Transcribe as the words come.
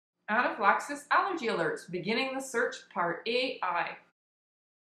Anaphylaxis Allergy Alerts, beginning the search, part AI.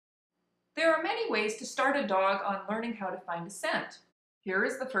 There are many ways to start a dog on learning how to find a scent. Here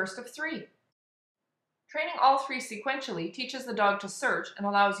is the first of 3. Training all 3 sequentially teaches the dog to search and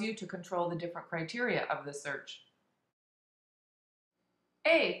allows you to control the different criteria of the search.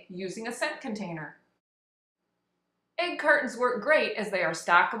 A. Using a scent container. Egg cartons work great as they are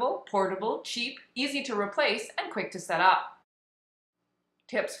stackable, portable, cheap, easy to replace, and quick to set up.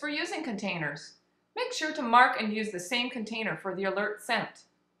 Tips for using containers. Make sure to mark and use the same container for the alert scent.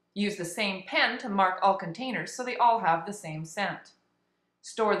 Use the same pen to mark all containers so they all have the same scent.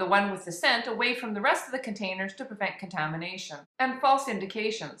 Store the one with the scent away from the rest of the containers to prevent contamination. And false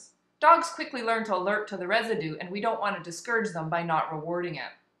indications. Dogs quickly learn to alert to the residue, and we don't want to discourage them by not rewarding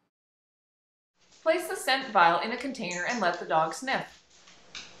it. Place the scent vial in a container and let the dog sniff.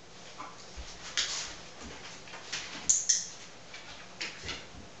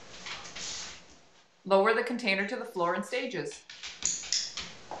 Lower the container to the floor in stages.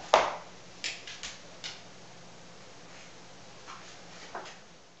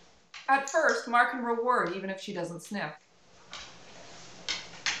 At first, mark and reward even if she doesn't sniff.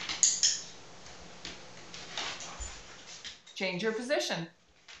 Change your position.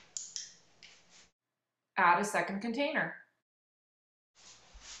 Add a second container.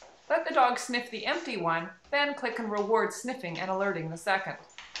 Let the dog sniff the empty one, then click and reward sniffing and alerting the second.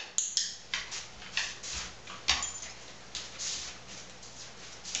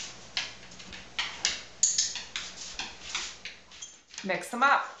 Mix them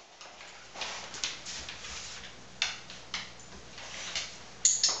up.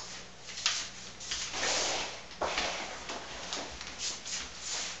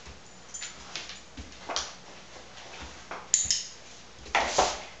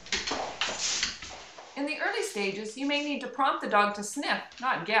 In the early stages, you may need to prompt the dog to sniff,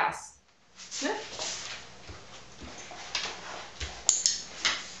 not guess. Sniff.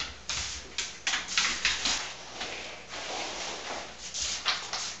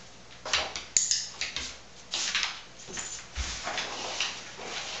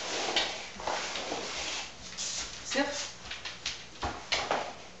 Sniff.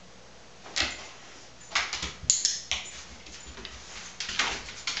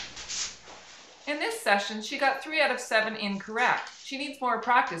 In this session, she got 3 out of 7 incorrect. She needs more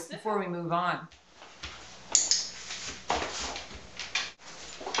practice before we move on.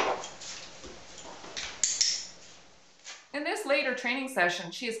 In this later training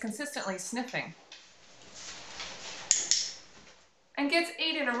session, she is consistently sniffing and gets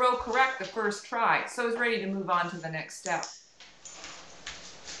 8 in a row correct the first try, so is ready to move on to the next step.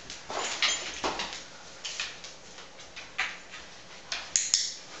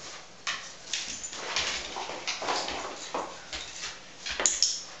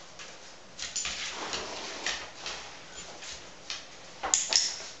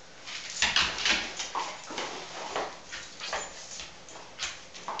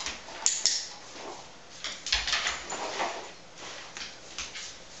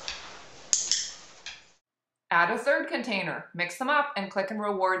 Add a third container, mix them up, and click and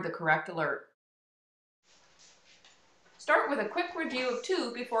reward the correct alert. Start with a quick review of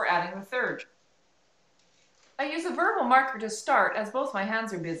 2 before adding the third. I use a verbal marker to start as both my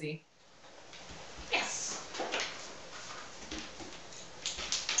hands are busy. Yes.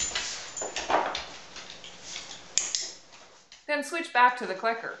 Then switch back to the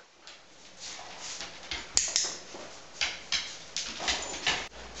clicker.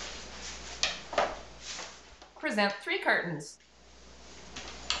 Present 3 cartons.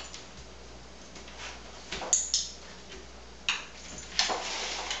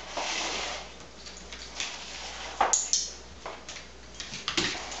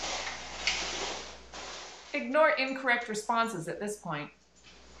 Ignore incorrect responses at this point.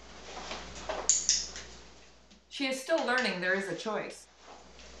 She is still learning there is a choice.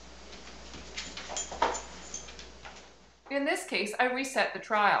 In this case, I reset the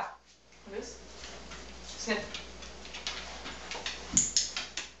trial. This. Sniff.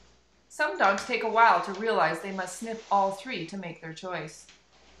 Some dogs take a while to realize they must sniff all 3 to make their choice.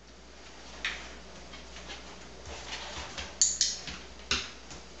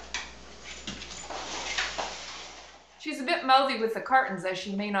 She's a bit mouthy with the cartons as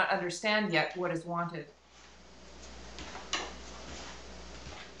she may not understand yet what is wanted.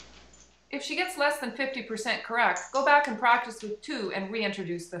 If she gets less than 50% correct, go back and practice with 2 and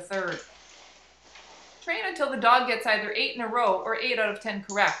reintroduce the third. Train until the dog gets either 8 in a row or 8 out of 10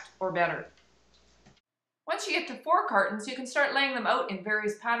 correct, or better. Once you get to 4 cartons, you can start laying them out in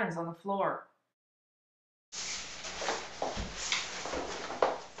various patterns on the floor.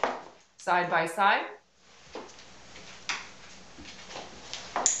 Side by side.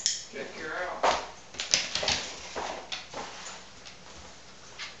 Good girl.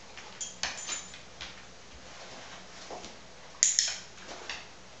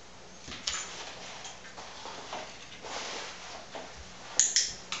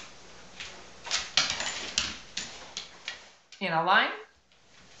 In a line.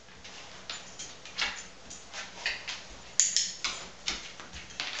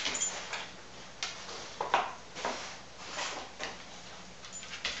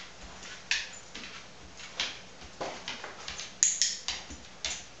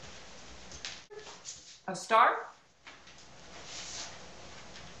 A star.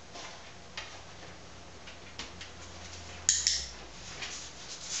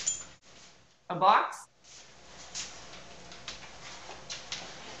 A box.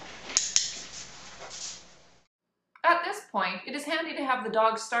 At this point, it is handy to have the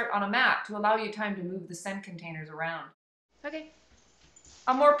dog start on a mat to allow you time to move the scent containers around. Okay.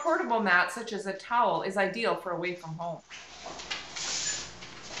 A more portable mat, such as a towel, is ideal for away from home.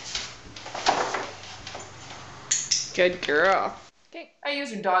 Good girl. Okay. I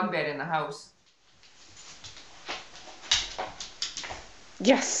use a dog bed in the house.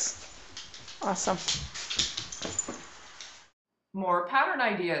 Yes. Awesome. More pattern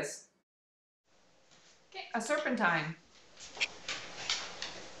ideas. Okay. A serpentine.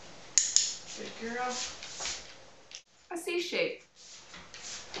 Good girl. A C shape.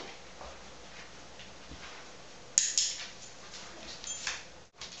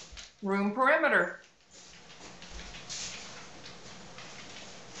 Room perimeter.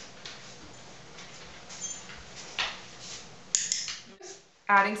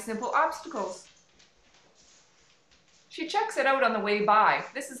 Adding simple obstacles. She checks it out on the way by.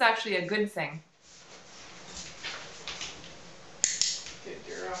 This is actually a good thing. Good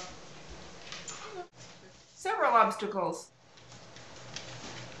girl. Several obstacles.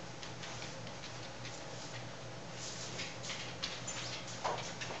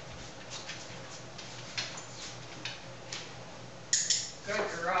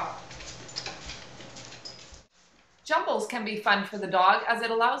 Good girl. Jumbles can be fun for the dog as it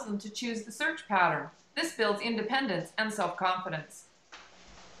allows them to choose the search pattern. This builds independence and self-confidence.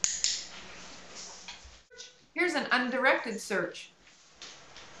 Here's an undirected search.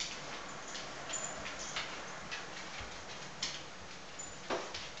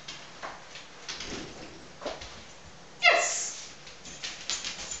 Yes!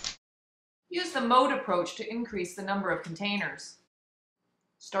 Use the mode approach to increase the number of containers.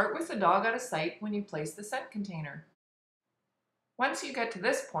 Start with the dog out of sight when you place the scent container. Once you get to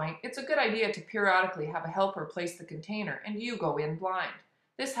this point, it's a good idea to periodically have a helper place the container and you go in blind.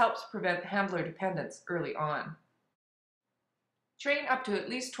 This helps prevent handler dependence early on. Train up to at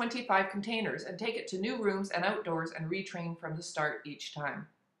least 25 containers and take it to new rooms and outdoors and retrain from the start each time.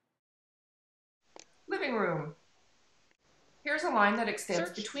 Living room. Here's a line that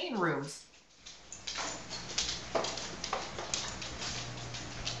extends between rooms.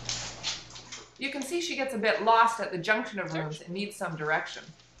 You can see she gets a bit lost at the junction of rooms and needs some direction.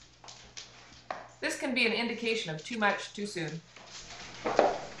 This can be an indication of too much too soon.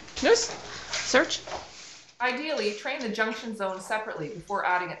 Yes. Search. Ideally, train the junction zone separately before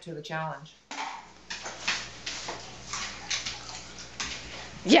adding it to the challenge.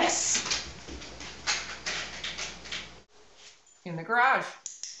 Yes. In the garage.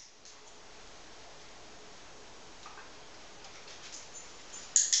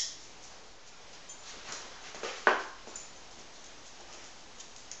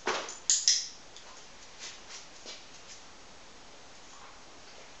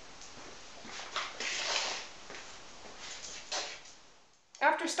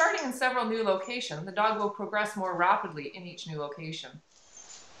 After starting in several new locations, the dog will progress more rapidly in each new location.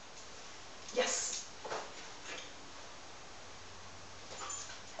 Yes.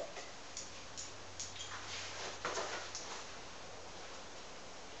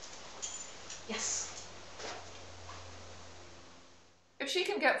 Yes. If she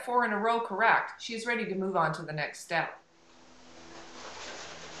can get 4 in a row correct, she is ready to move on to the next step.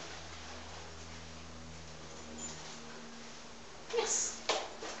 Yes.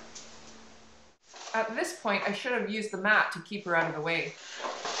 At this point, I should have used the mat to keep her out of the way.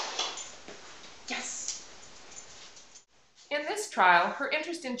 Yes. In this trial, her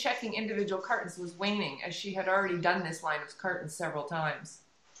interest in checking individual cartons was waning as she had already done this line of cartons several times.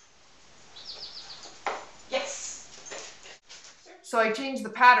 Yes. So I changed the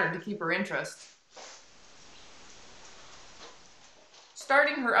pattern to keep her interest.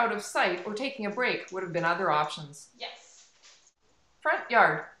 Starting her out of sight or taking a break would have been other options. Yes. Front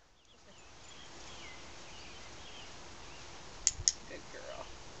yard.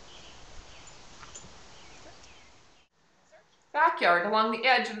 Backyard along the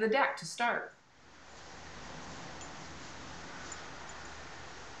edge of the deck to start.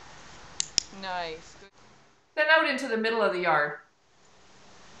 Nice. Good. Then out into the middle of the yard.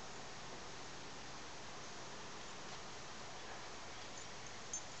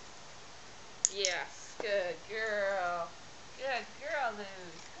 Yes. Good girl. Good girl, Luz.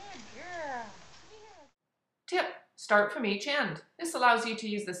 Good girl. Tip: start from each end. This allows you to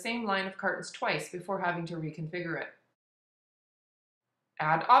use the same line of cartons twice before having to reconfigure it.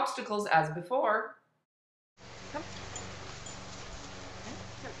 Add obstacles as before. Come.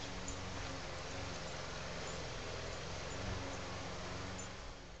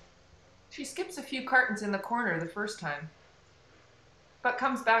 She skips a few cartons in the corner the first time, but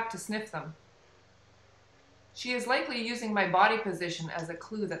comes back to sniff them. She is likely using my body position as a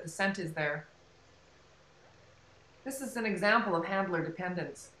clue that the scent is there. This is an example of handler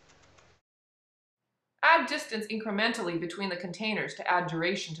dependence. Add distance incrementally between the containers to add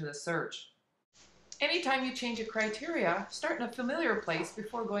duration to the search. Anytime you change a criteria, start in a familiar place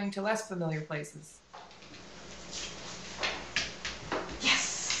before going to less familiar places.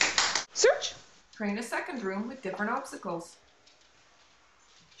 Yes. Search. Train a second room with different obstacles.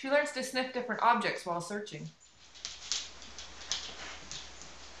 She learns to sniff different objects while searching.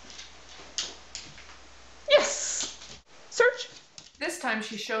 Yes. Search. This time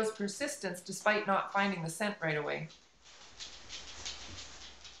she shows persistence despite not finding the scent right away.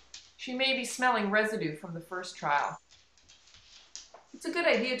 She may be smelling residue from the first trial. It's a good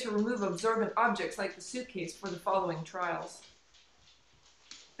idea to remove absorbent objects like the suitcase for the following trials.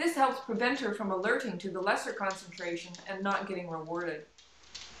 This helps prevent her from alerting to the lesser concentration and not getting rewarded.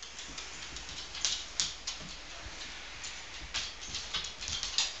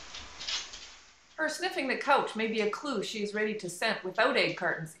 Her sniffing the couch may be a clue she is ready to scent without egg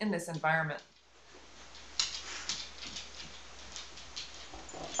cartons in this environment.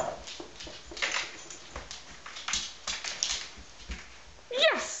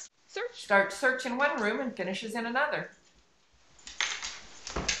 Yes. Search. Starts search in one room and finishes in another.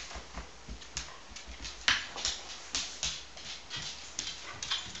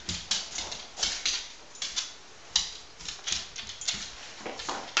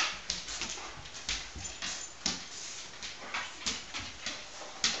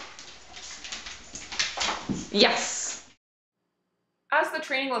 Yes. As the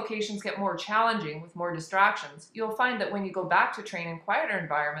training locations get more challenging with more distractions, you'll find that when you go back to train in quieter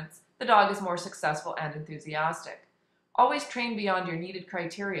environments, the dog is more successful and enthusiastic. Always train beyond your needed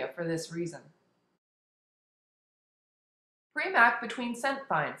criteria for this reason. Pre-mac between scent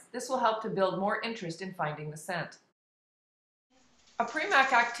finds. This will help to build more interest in finding the scent. A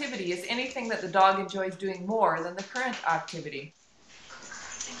pre-mac activity is anything that the dog enjoys doing more than the current activity.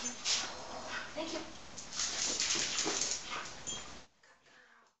 Thank you.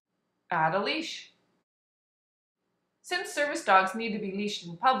 Add a leash. Since service dogs need to be leashed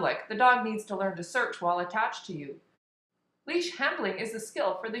in public, the dog needs to learn to search while attached to you. Leash handling is a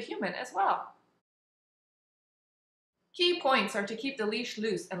skill for the human as well. Key points are to keep the leash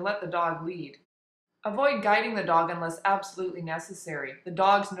loose and let the dog lead. Avoid guiding the dog unless absolutely necessary. The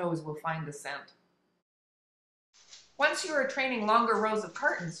dog's nose will find the scent. Once you are training longer rows of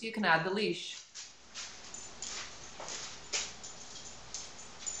cartons, you can add the leash.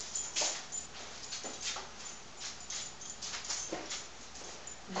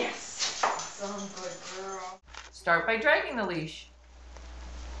 Yes. Awesome. Good girl. Start by dragging the leash.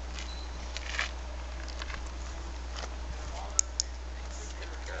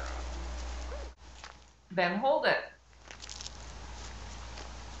 Then hold it.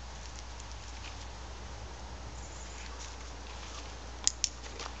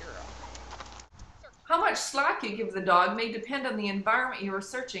 How much slack you give the dog may depend on the environment you are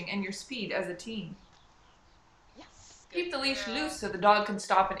searching and your speed as a team. Yes. Keep the leash loose so the dog can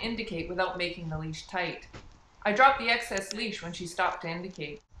stop and indicate without making the leash tight. I dropped the excess leash when she stopped to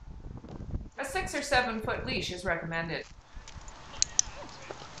indicate. A 6 or 7 foot leash is recommended.